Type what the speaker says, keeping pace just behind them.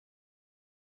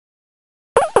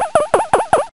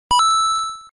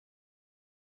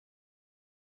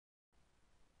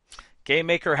Game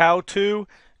Maker how to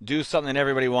do something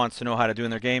everybody wants to know how to do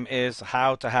in their game is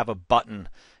how to have a button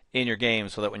in your game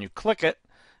so that when you click it,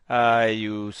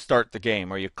 you start the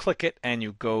game, or you click it and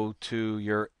you go to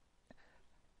your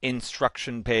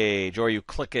instruction page, or you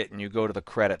click it and you go to the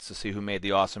credits to see who made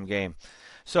the awesome game.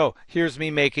 So here's me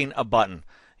making a button.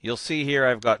 You'll see here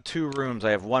I've got two rooms.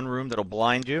 I have one room that'll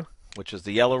blind you, which is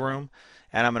the yellow room,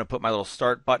 and I'm going to put my little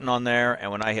start button on there,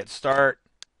 and when I hit start,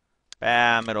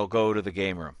 bam, it'll go to the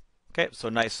game room. Okay, so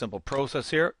nice simple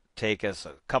process here. Take us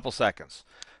a couple seconds.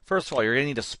 First of all, you're going to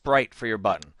need a sprite for your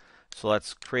button. So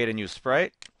let's create a new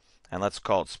sprite, and let's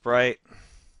call it sprite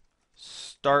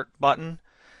start button,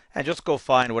 and just go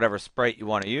find whatever sprite you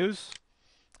want to use.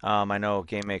 I know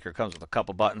Gamemaker comes with a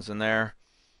couple buttons in there.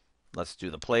 Let's do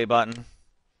the play button.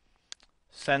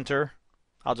 Center.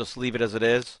 I'll just leave it as it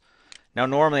is. Now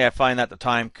normally I find that the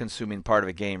time-consuming part of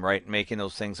a game, right? Making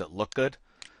those things that look good,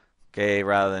 okay,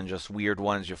 rather than just weird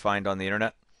ones you find on the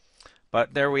internet.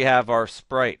 But there we have our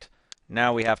sprite.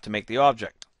 Now we have to make the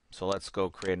object. So let's go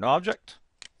create an object.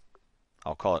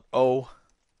 I'll call it O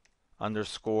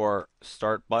underscore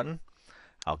start button.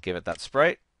 I'll give it that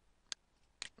sprite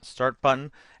start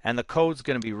button, and the code's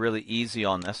going to be really easy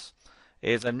on this.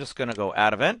 I'm just going to go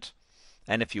add event,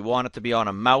 and if you want it to be on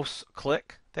a mouse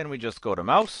click, then we just go to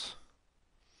mouse.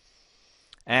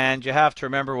 And you have to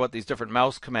remember what these different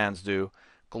mouse commands do.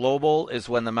 Global is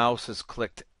when the mouse is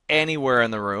clicked anywhere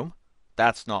in the room.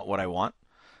 That's not what I want.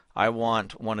 I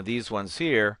want one of these ones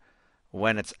here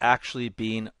when it's actually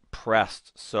being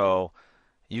pressed. So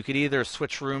you could either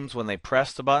switch rooms when they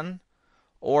press the button,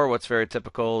 or what's very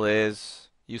typical is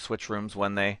you switch rooms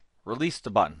when they release the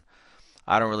button.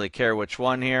 I don't really care which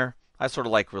one here. I sort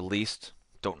of like released.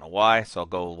 Don't know why, so I'll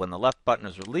go when the left button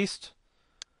is released.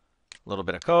 A little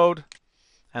bit of code.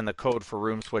 And the code for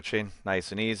room switching,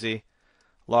 nice and easy.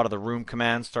 A lot of the room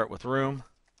commands start with room,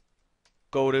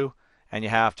 go to, and you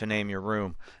have to name your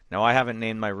room. Now I haven't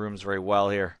named my rooms very well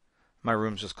here. My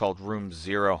room's just called room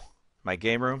 0, my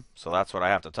game room, so that's what I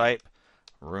have to type,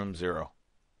 room 0.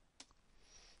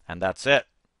 And that's it.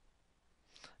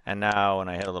 And now when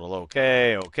I hit a little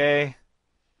OK,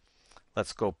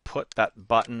 let's go put that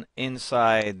button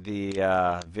inside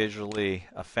the visually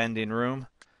offending room.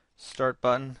 Start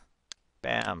button,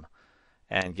 bam,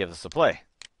 and give us a play.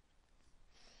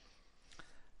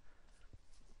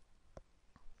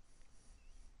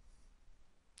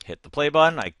 Hit the play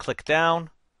button, I click down,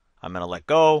 I'm going to let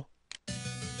go,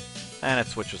 and it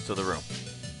switches to the room.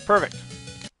 Perfect.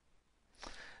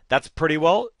 That's pretty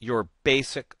well your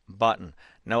basic button.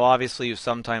 Now obviously you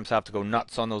sometimes have to go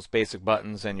nuts on those basic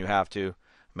buttons, and you have to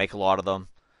make a lot of them,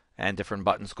 and different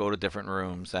buttons go to different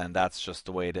rooms, and that's just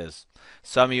the way it is.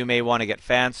 Some of you may want to get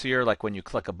fancier, like when you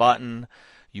click a button,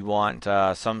 you want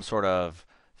some sort of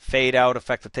fade out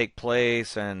effect to take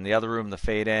place, and the other room to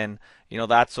fade in. You know,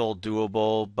 that's all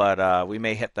doable, but we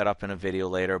may hit that up in a video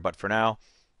later. But for now,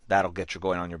 that'll get you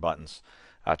going on your buttons.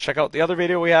 Check out the other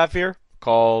video we have here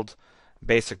called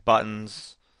Basic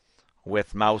Buttons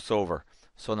with Mouse Over.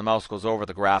 So when the mouse goes over,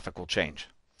 the graphic will change.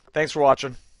 Thanks for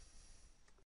watching.